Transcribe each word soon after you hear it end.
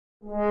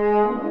Hello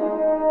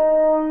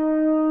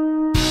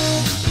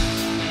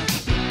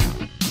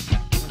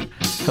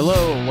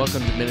and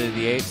welcome to Minute of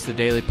the Apes, the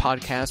daily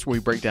podcast where we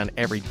break down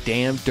every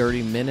damn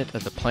dirty minute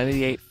of the Planet of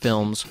the Apes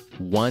films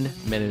 1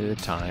 minute at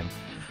a time.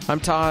 I'm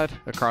Todd.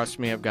 Across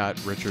from me I've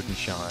got Richard and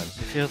Sean. It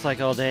feels like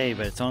all day,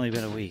 but it's only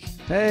been a week.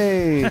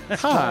 Hey!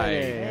 Hi!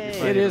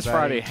 Hey. It is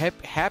Friday.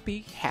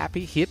 Happy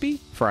hippie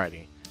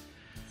Friday.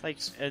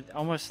 It's like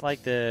almost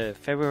like the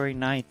February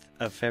 9th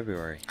of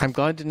February. I'm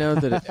glad to know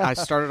that I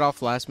started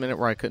off last minute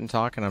where I couldn't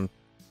talk, and I'm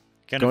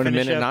going to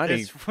minute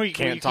 90.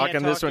 Can't talk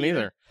in this one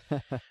either.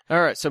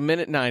 All right, so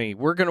minute 90.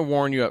 We're going to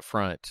warn you up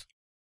front.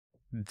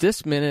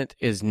 This minute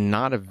is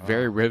not a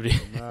very riveting.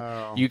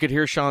 No. You could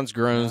hear Sean's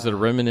groans that are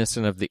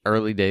reminiscent of the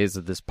early days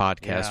of this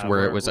podcast,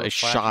 where it was a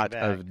shot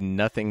of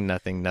nothing.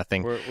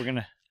 We're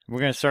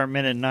gonna start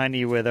minute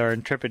 90 with our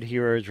intrepid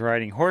heroes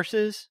riding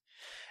horses,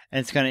 and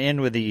it's gonna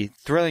end with the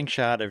thrilling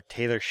shot of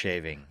Taylor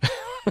shaving.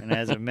 And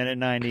as of minute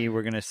 90,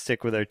 we're gonna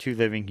stick with our 2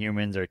 living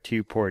humans, our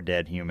 2 poor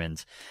dead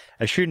humans,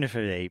 a shooting of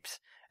apes,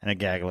 and a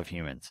gaggle of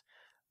humans.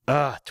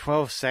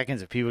 12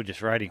 seconds of people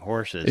just riding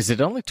horses. Is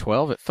it only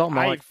 12? It felt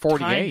more like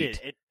 48. I timed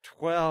it at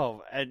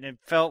 12, and it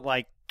felt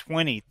like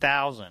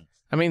 20,000.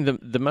 I mean,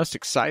 the most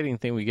exciting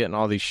thing we get in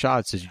all these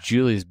shots is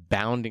Julius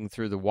bounding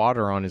through the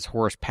water on his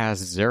horse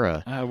past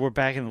Zera. We're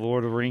back in the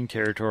Lord of the Ring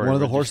territory. One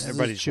of the horses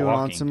is chewing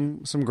on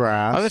some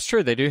grass. Oh, that's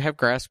true. They do have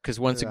grass because,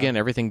 once again,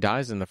 everything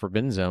dies in the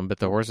Forbidden Zone, but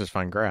the horses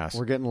find grass.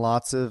 We're getting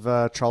lots of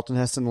Charlton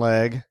Heston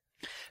leg.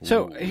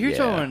 So here's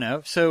what I want to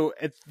know. So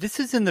this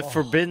is in the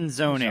Forbidden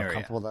Zone area. How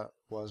comfortable that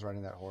was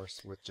riding that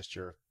horse with just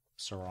your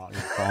sarong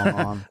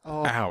on.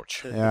 Oh,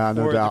 ouch. Yeah,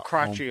 no or doubt. The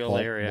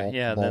crotchal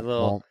area. The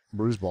little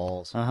bruise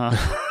balls.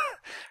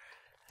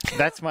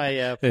 That's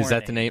my point. Is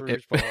that the name?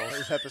 Bruise balls.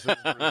 This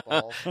episode's bruise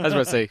balls. I was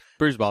about to say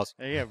bruise balls.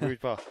 Yeah, bruise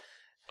ball.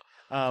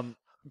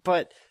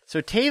 But so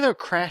Taylor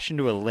crashed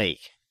into a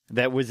lake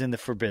that was in the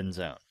Forbidden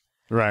Zone.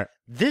 Right.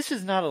 This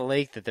is not a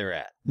lake that they're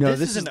at. No,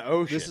 this is an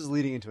ocean. This is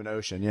leading into an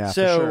ocean. Yeah.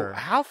 So for sure.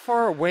 how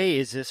far away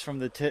is this from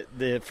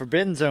the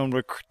Forbidden Zone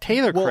where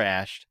Taylor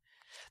crashed?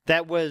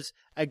 That was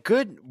a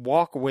good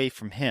walk away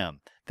from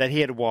him that he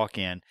had to walk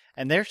in.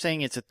 And they're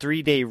saying it's a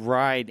 3-day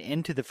ride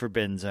into the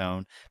Forbidden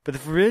Zone. But the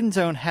Forbidden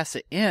Zone has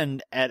to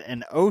end at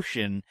an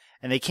ocean,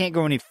 and they can't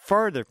go any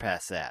further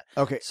past that.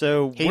 Okay.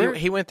 So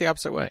he went the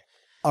opposite way.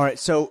 All right.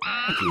 So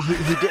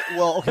he did.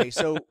 Well, okay.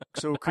 So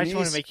I just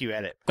want to make you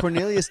edit.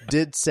 Cornelius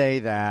did say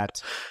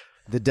that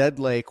the dead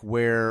lake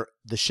where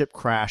the ship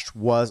crashed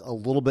was a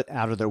little bit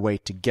out of their way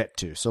to get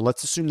to. So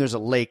let's assume there's a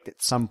lake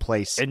that's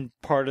someplace in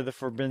part of the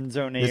Forbidden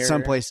Zone area. It's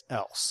someplace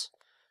else,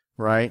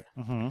 right?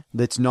 Mm-hmm.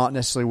 That's not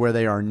necessarily where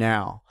they are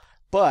now.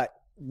 But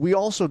we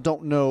also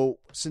don't know,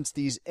 since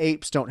these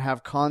apes don't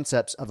have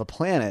concepts of a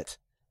planet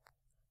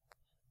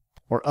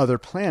or other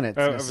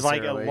planets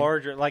like a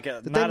larger, like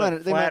a not a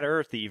flat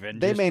Earth even.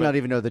 They may not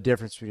even know the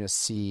difference between a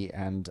sea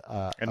and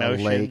a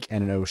lake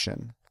and an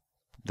ocean.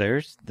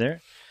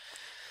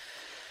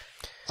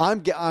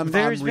 I'm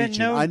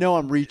reaching. I know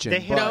I'm reaching.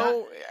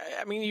 I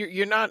mean,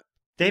 you're not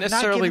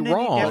necessarily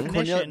wrong.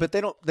 But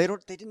they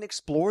didn't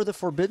explore the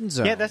Forbidden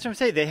Zone. Yeah, that's what I'm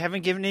saying. They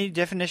haven't given any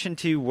definition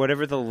to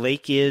whatever the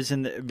lake is,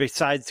 and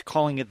besides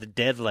calling it the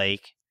Dead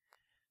Lake.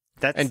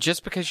 And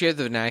just because you have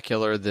the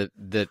vernacular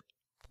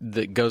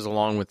that goes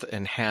along with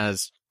and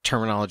has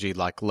terminology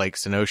like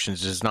lakes and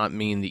oceans does not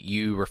mean that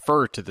you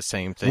refer to the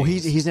same thing. Well,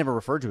 he's never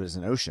referred to it as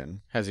an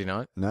ocean. Has he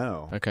not?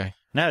 No. Okay.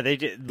 No, they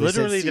did.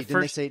 Literally, the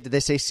first. Did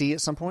they say sea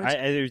at some point?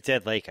 It was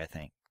Dead Lake, I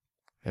think.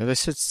 Yeah, they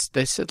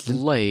said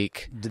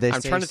lake. Did they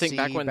I'm say trying to think sea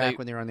back when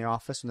they were on the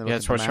office? Yeah,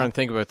 that's what I was trying to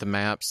think about the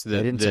maps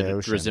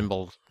that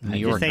resemble New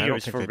York. I think it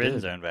was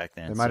Forbidden Zone back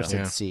then. They might have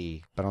said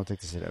sea, but I don't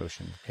think they said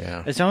ocean.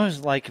 Yeah. It's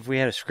almost like if we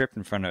had a script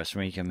in front of us,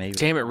 we can maybe.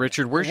 Damn it,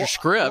 Richard! Where's your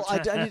script? Well,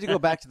 I need to go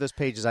back to those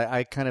pages.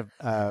 I kind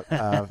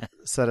of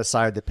set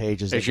aside the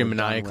pages as you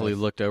maniacally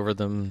looked over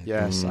them.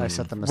 Yes, I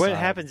set them aside. What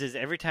happens is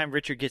every time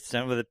Richard gets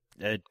done with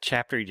a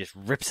chapter, he just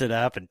rips it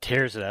up and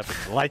tears it up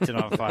and lights it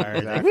on fire.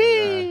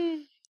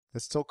 Exactly,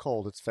 It's still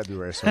cold. It's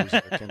February, so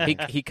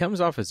he comes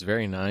off as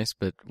very nice,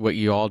 but what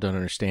you all don't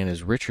understand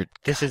is Richard.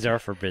 This is our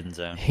Forbidden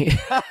Zone.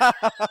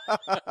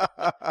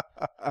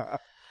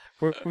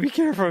 Be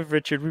careful,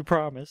 Richard. We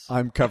promise.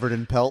 I'm covered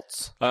in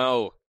pelts.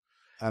 Oh,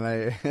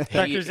 and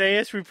Dr.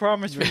 Zayas, we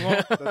promise we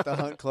won't. That the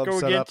Hunt Club go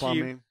set up on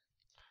me.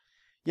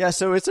 Yeah,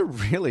 so it's a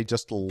really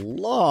just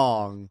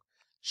long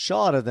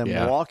shot of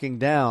them walking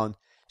down.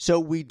 So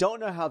we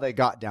don't know how they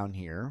got down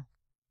here.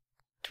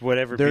 To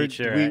whatever beach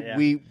they're at,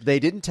 yeah. They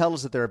didn't tell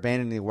us that they're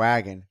abandoning the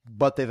wagon,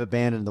 but they've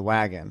abandoned the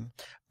wagon.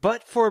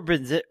 But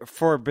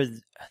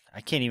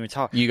I can't even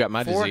talk. You got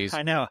my disease.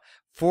 I know.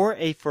 For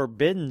a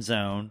Forbidden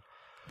Zone,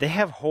 they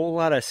have a whole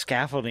lot of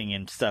scaffolding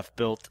and stuff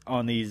built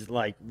on these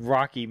like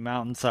rocky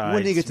mountainsides.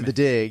 When they get to the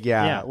dig,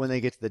 when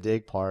they get to the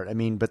dig part. I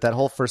mean, but that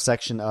whole first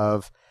section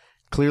of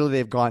clearly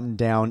they've gotten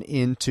down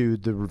into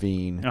the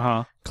ravine.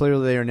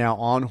 Clearly they are now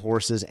on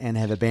horses and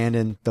have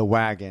abandoned the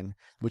wagon,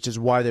 which is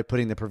why they're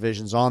putting the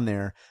provisions on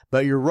there.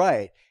 But you're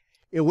right.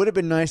 It would have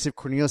been nice if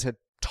Cornelius had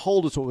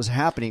told us what was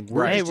happening.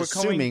 We're just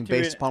assuming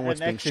based upon what's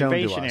being shown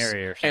to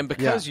us. And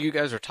because you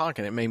guys are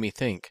talking, it made me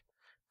think.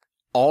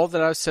 All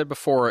that I've said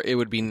before, it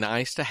would be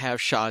nice to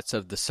have shots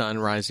of the sun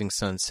rising,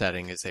 sun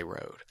setting as they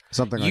rode.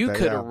 Something like that, You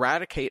could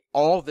eradicate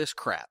all this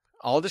crap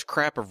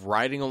of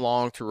riding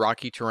along through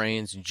rocky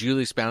terrains and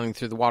Julie spouting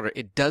through the water.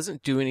 It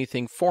doesn't do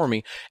anything for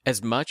me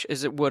as much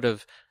as it would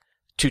have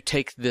to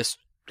take this.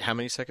 How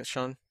many seconds,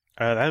 Sean?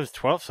 That was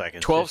 12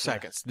 seconds. 12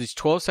 seconds. These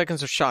 12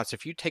 seconds of shots,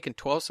 if you'd taken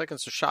 12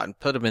 seconds of shot and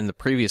put them in the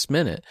previous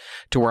minute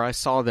to where I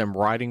saw them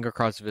riding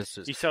across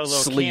vistas, you saw a little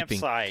sleeping,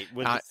 campsite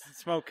with the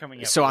smoke coming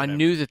up. So I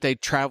knew that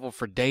they'd travel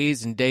for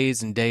days and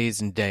days and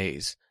days and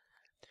days.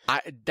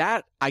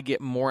 I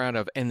get more out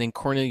of, and then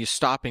Cornelia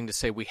stopping to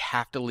say, we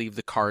have to leave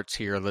the carts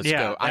here. Let's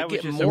go. I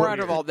get more out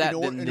of all that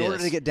than this. In order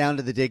to get down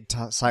to the dig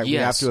site, we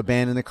have to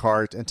abandon the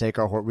cart and take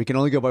our horse. We can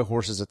only go by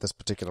horses at this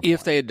particular point.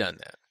 If they had done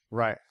that.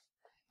 Right.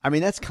 I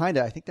mean, that's kind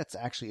of, I think that's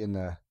actually kind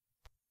of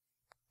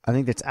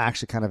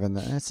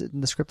that's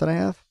in the script that I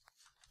have.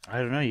 I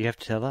don't know. You have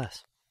to tell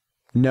us.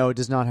 No, it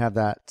does not have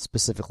that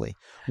specifically.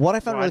 What I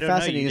found really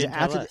fascinating is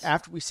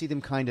after we see them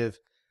kind of,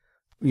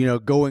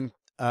 going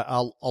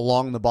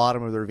along the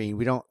bottom of the ravine,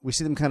 we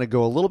see them kind of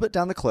go a little bit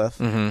down the cliff,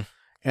 and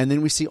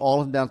then we see all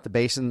of them down at the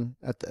basin,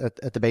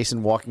 at the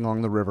basin walking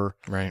along the river.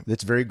 Right.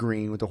 That's very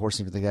green with the horse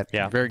and everything like that.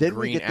 Yeah. Very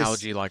green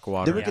algae-like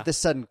water. Then we get this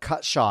sudden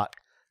cut shot.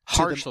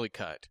 Harshly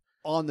cut.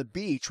 On the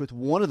beach with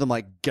one of them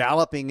like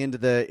galloping into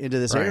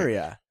this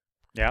area.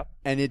 Yeah.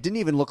 And it didn't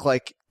even look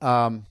like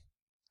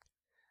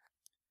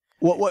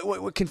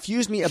what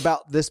confused me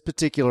about this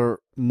particular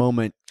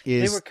moment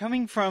is they were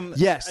coming from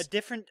a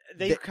different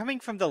were coming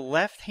from the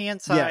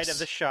left-hand side of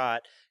the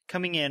shot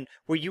coming in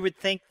where you would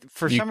think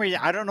for some reason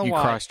I don't know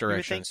why cross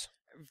directions.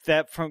 You would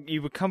think that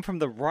you would come from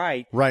the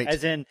right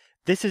as in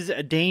this is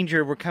a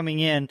danger we're coming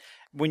in.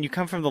 When you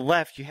come from the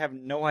left, you have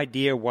no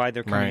idea why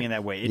they're coming in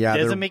that way. It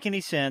doesn't make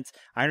any sense.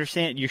 I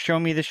understand. You're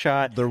showing me the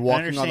shot. They're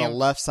walking on the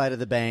left side of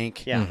the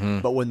bank. Yeah.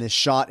 But when this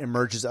shot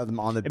emerges of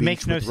them on the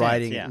beach with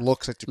riding, it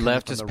looks like they're coming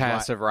left from is the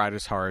passive, right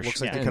is harsh.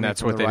 Looks like they're coming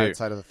from the right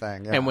side of the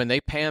thing. Yeah. And when they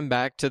pan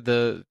back to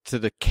the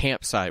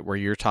campsite where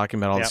you're talking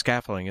about all the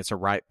scaffolding, it's a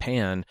right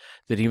pan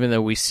that even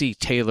though we see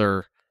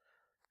Taylor,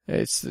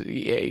 it's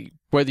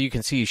whether you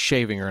can see he's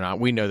shaving or not,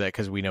 we know that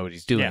because we know what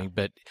he's doing. Yeah.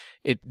 But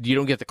you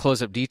don't get the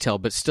close-up detail,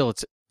 but still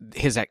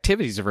his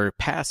activities are very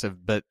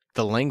passive, but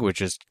the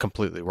language is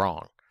completely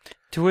wrong.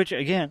 To which,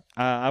 again,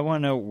 I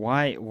want to know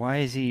why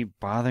is he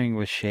bothering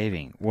with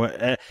shaving?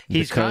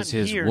 Because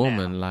his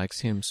woman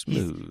likes him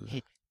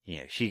smooth.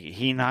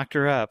 He knocked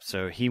her up,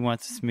 so he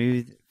wants a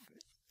smooth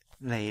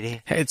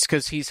lady. It's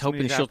because he's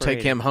hoping she'll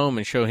take him home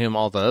and show him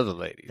all the other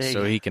ladies,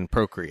 so he can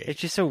procreate.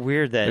 It's just so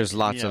weird that there's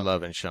lots of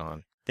love in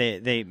Sean.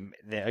 They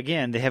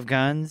have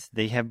guns,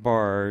 they have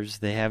bars,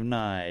 they have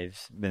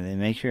knives, but they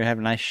make sure to have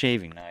a nice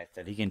shaving knife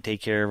that he can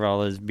take care of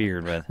all his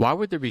beard with. Why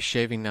would there be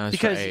shaving knives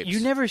because for apes? you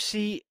never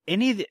see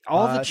any of the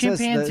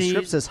chimpanzees. The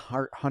script says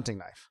hunting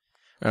knife.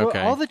 Okay.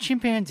 Well, all the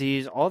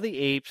chimpanzees, all the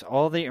apes,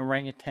 all the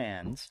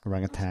orangutans.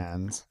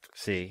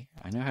 See,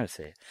 I know how to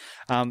say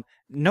it.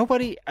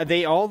 Nobody.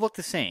 They all look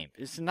the same.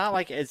 It's not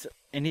like it's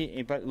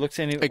anybody looks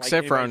any.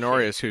 Except for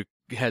Honorius, who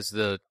has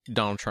the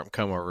Donald Trump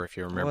comb over. If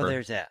you remember. Well,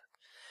 there's that.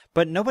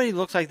 But nobody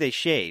looks like they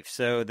shave.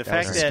 So the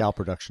fact was that scalp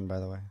production,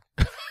 by the way.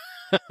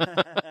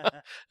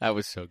 That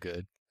was so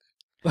good.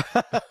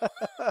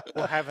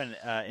 We'll have an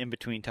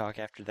in-between talk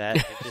after that.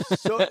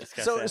 So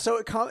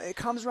it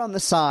comes around the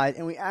side,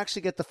 and we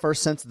actually get the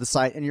first sense of the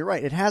site. And you're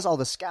right; it has all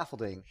the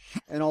scaffolding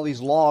and all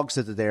these logs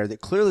that are there that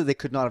clearly they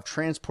could not have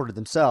transported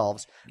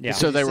themselves. Yeah.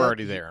 So they were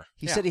already there.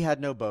 He said he had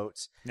no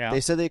boats. Yeah.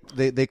 They said they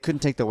couldn't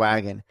take the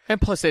wagon,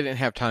 and plus they didn't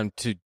have time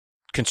to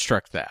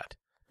construct that.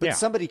 But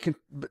somebody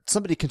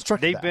constructed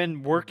They've that.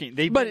 been working.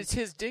 But it's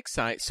his dig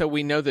site, so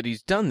we know that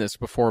he's done this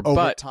before.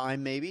 Over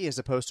time, maybe, as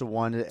opposed to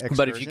one excursion.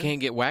 But if you can't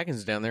get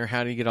wagons down there,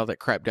 how do you get all that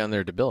crap down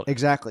there to build it?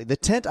 Exactly. The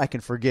tent I can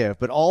forgive,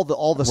 but all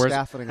the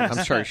scaffolding. I'm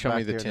sorry, show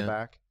me the tent.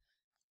 Back.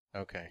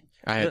 Okay.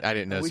 I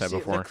didn't notice that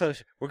before. Look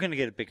closer. We're going to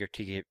get a bigger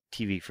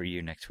TV for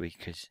you next week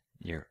because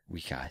you're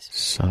we guys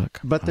suck.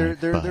 But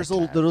there's a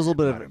little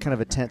bit of kind of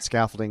a tent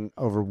scaffolding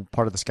over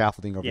part of the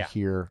scaffolding over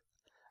here.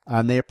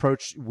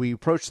 We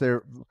approach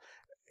their.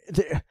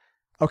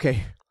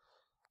 Okay.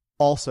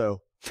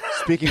 Also,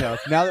 speaking of,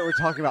 now that we're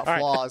talking about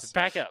flaws,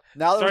 back up.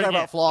 Now that we're talking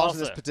about flaws in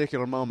this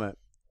particular moment,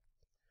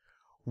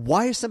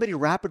 why is somebody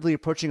rapidly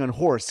approaching on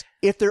horse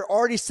if they're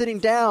already sitting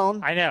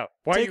down? I know.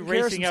 Why are you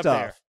racing up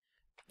there?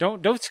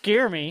 Don't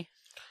scare me.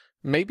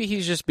 Maybe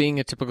he's just being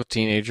a typical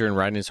teenager and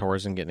riding his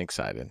horse and getting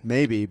excited.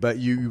 Maybe, but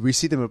we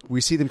see them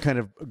kind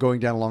of going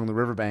down along the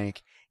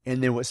riverbank.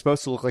 And then what's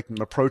supposed to look like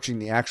them approaching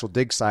the actual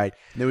dig site,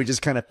 and then we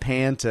just kind of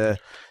pan to.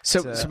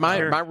 So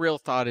my real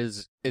thought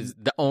is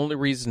the only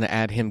reason to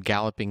add him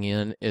galloping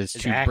in is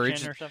to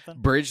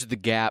bridge the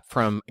gap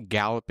from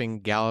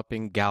galloping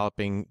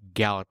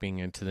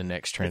into the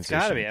next transition.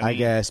 It's gotta be. I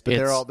guess, but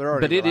they're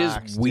already. But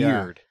relaxed. It is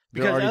weird. Yeah.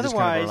 Because otherwise, just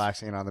kind of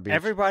relaxing on the beach.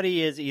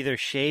 Everybody is either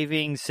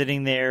shaving,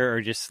 sitting there,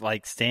 or just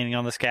like standing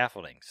on the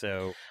scaffolding.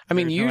 So I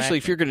mean, usually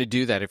if you're going to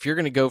do that, if you're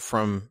going to go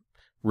from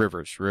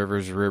rivers,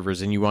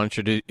 and you want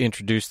to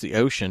introduce the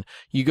ocean,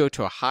 you go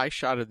to a high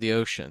shot of the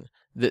ocean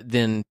that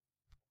then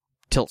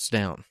tilts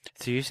down.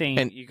 So you're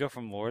saying you go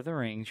from Lord of the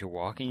Rings, you're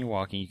walking,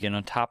 you get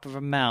on top of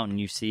a mountain,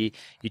 you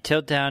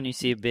tilt down, you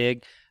see a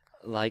big,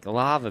 like,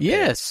 lava pit.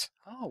 Yes.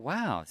 Oh,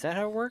 wow. Is that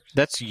how it works?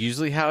 That's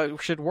usually how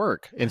it should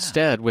work. Wow.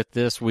 Instead, with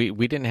this, we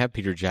didn't have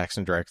Peter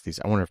Jackson direct these.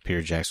 I wonder if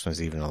Peter Jackson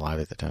was even alive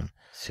at the time.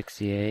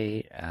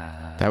 68.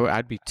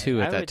 I'd be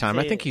 2 at that time.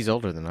 I think he's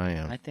older than I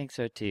am. I think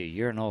so, too.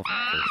 You're an old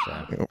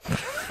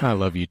fucker, so. I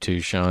love you, too,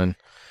 Sean.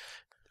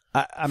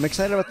 I'm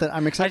excited about that.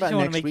 I'm excited about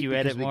next week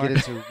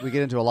because we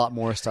get into a lot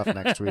more stuff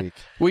next week.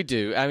 We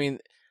do. I mean,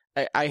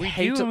 I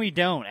hate and we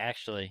don't,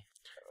 actually.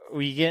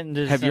 We get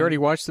into Have you already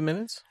watched the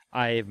minutes?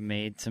 I have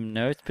made some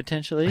notes,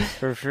 potentially,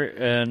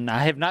 and I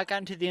have not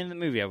gotten to the end of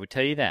the movie, I would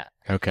tell you that.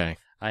 Okay.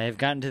 I have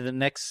gotten to the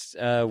next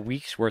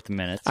week's worth of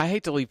minutes. I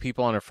hate to leave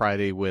people on a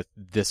Friday with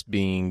this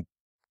being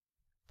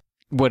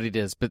what it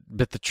is, but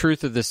the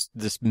truth of this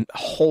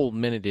whole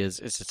minute is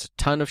it's a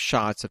ton of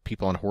shots of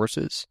people on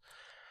horses.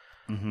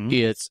 Mm-hmm.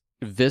 It's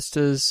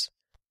vistas.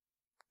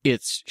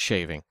 It's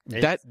shaving.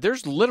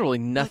 There's literally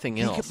nothing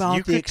else. Think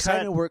about the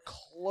excitement. We're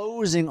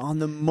closing on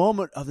the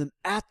moment of them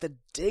at the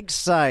dig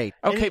site.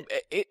 Okay,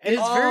 it's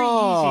very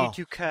easy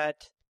to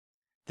cut.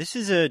 This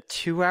is a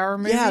 2-hour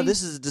movie. Yeah,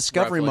 this is a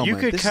discovery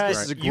moment. This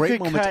is a great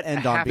moment to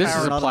end on. This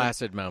is a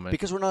placid moment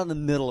because we're not in the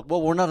middle.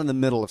 We're not in the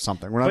middle of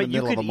something. We're not in the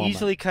middle of a moment. But you could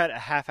easily cut a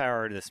half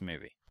hour of this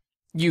movie.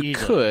 You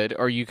could,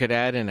 or you could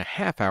add in a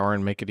half hour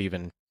and make it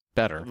even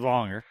better,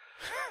 longer.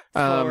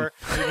 More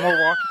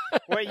walking.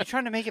 What are you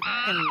trying to make it?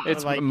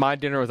 It's like My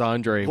Dinner with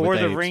Andre. Lord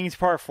of the Rings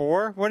Part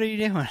 4. What are you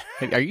doing?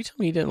 Are you telling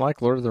me you didn't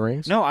like Lord of the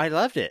Rings? No, I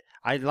loved it.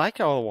 I like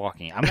all the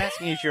walking. I'm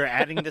asking if you're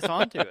adding this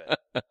onto it.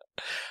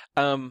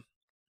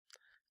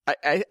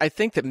 I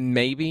think that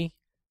maybe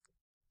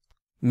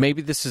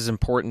this is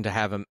important to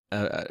have a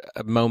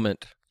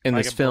moment in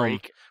this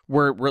film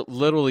where it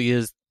literally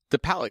is the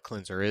palate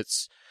cleanser.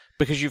 It's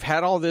because you've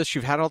had all this,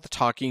 you've had all the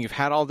talking, you've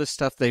had all this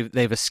stuff.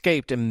 They've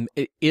escaped, and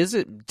is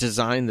it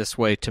designed this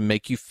way to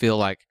make you feel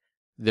like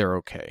they're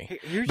okay?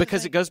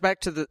 Because it goes back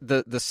to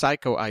the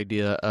psycho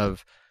idea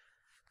of,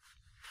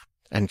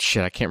 and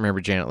shit, I can't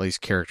remember Janet Leigh's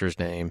character's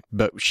name,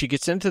 but she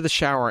gets into the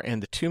shower,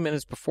 and the 2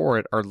 minutes before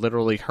it are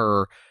literally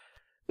her.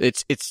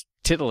 It's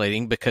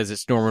titillating because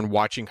it's Norman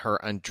watching her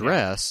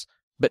undress,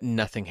 but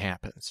nothing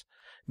happens.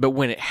 But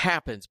when it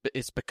happens,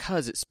 it's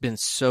because it's been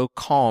so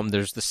calm.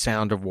 There's the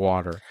sound of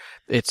water.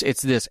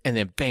 It's this, and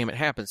then bam, it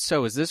happens.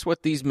 So is this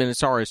what these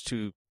minutes are? Is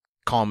to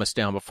calm us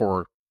down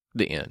before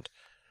the end?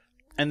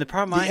 And the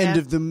problem the end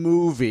of the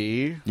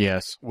movie,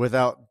 yes,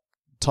 without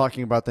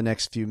talking about the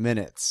next few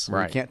minutes.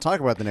 Right. We can't talk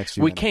about the next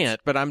few minutes. We can't,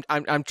 but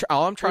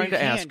all I'm trying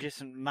to ask.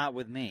 Just not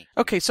with me.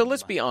 Okay, so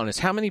let's be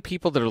honest. How many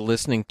people that are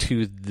listening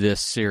to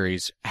this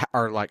series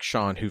are like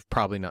Sean, who've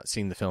probably not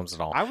seen the films at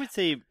all? I would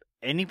say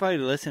anybody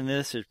listening to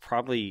this has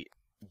probably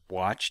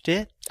watched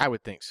it. I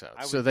would think so.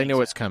 So they know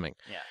what's coming.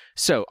 Yeah.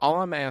 So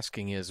all I'm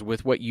asking is,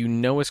 with what you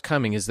know is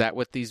coming, is that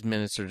what these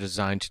minutes are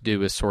designed to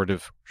do? Is sort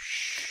of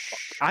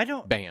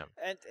bam.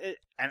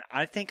 And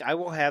I think I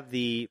will have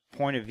the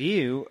point of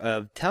view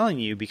of telling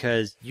you,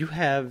 because you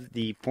have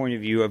the point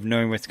of view of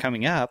knowing what's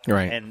coming up.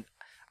 Right. And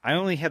I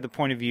only have the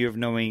point of view of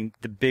knowing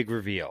the big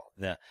reveal.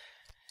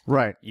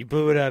 Right. You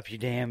blew it up, you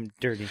damn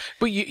dirty.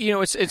 But you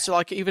know, it's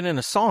like even in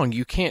a song,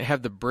 you can't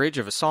have the bridge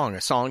of a song.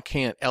 A song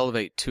can't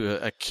elevate to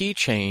a key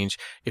change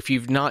if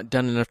you've not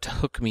done enough to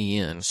hook me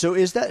in. So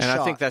is that shot,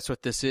 I think that's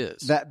what this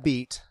is. That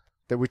beat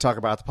that we talk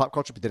about, the pop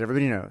culture beat that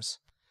everybody knows,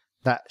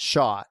 that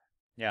shot.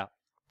 Yeah.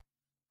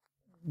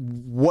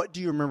 What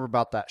do you remember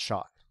about that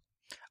shot?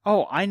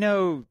 Oh, I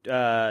know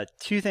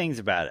 2 things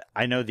about it.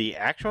 I know the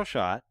actual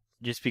shot,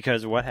 just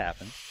because of what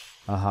happened.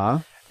 Uh-huh.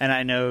 And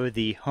I know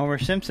the Homer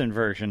Simpson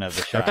version of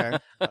the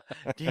shot. Okay.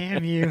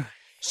 Damn you.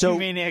 You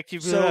maniac,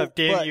 you blew up.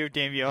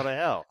 Damn you all to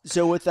hell.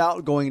 So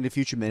without going into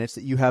future minutes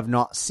that you have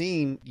not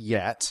seen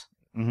yet,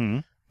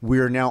 we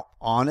are now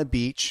on a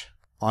beach,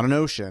 on an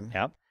ocean.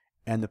 Yep.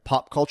 And the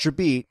pop culture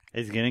beat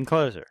is getting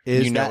closer.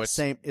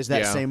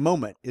 Same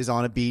moment is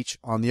on a beach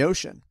on the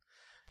ocean.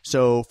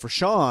 So for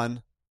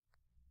Sean,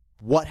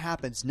 what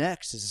happens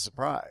next is a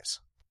surprise.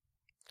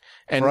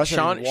 And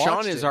Sean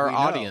is our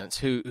audience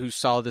who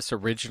saw this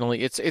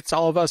originally. It's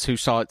all of us who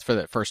saw it for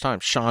that first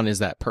time. Sean is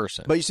that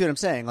person. But you see what I'm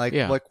saying? Like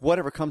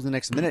whatever comes in the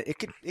next minute,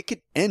 it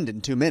could end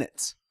in 2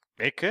 minutes.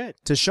 It could.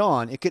 To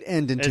Sean, it could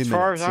end in 2 minutes. As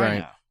far as I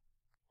know.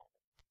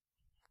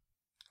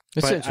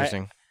 It's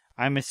interesting.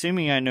 I'm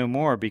assuming I know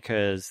more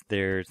because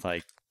there's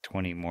like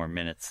 20 more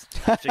minutes.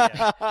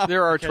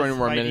 There are 20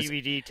 more minutes. My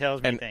DVD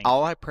tells me and things.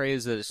 All I pray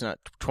is that it's not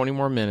 20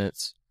 more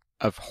minutes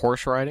of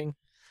horse riding,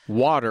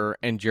 water,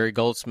 and Jerry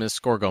Goldsmith's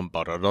score going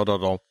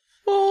ba-da-da-da-da.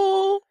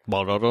 From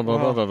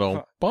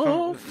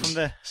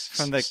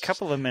the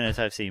couple of minutes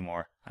I've seen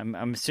more.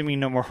 I'm assuming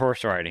no more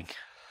horse riding.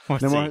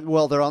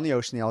 Well, they're on the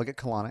ocean. They all get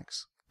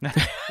colonics. High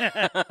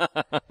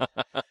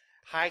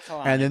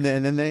colonics. And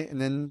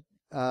then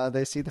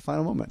they see the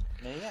final moment.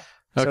 Yeah.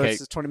 So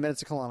it's 20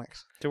 minutes of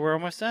colonics. So we're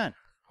almost done.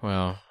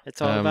 Well,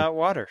 it's all about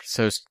water.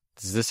 So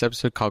Is this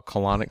episode called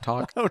Colonic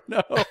Talk? Oh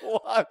no,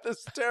 what?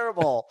 That's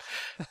terrible.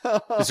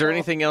 Is there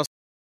anything else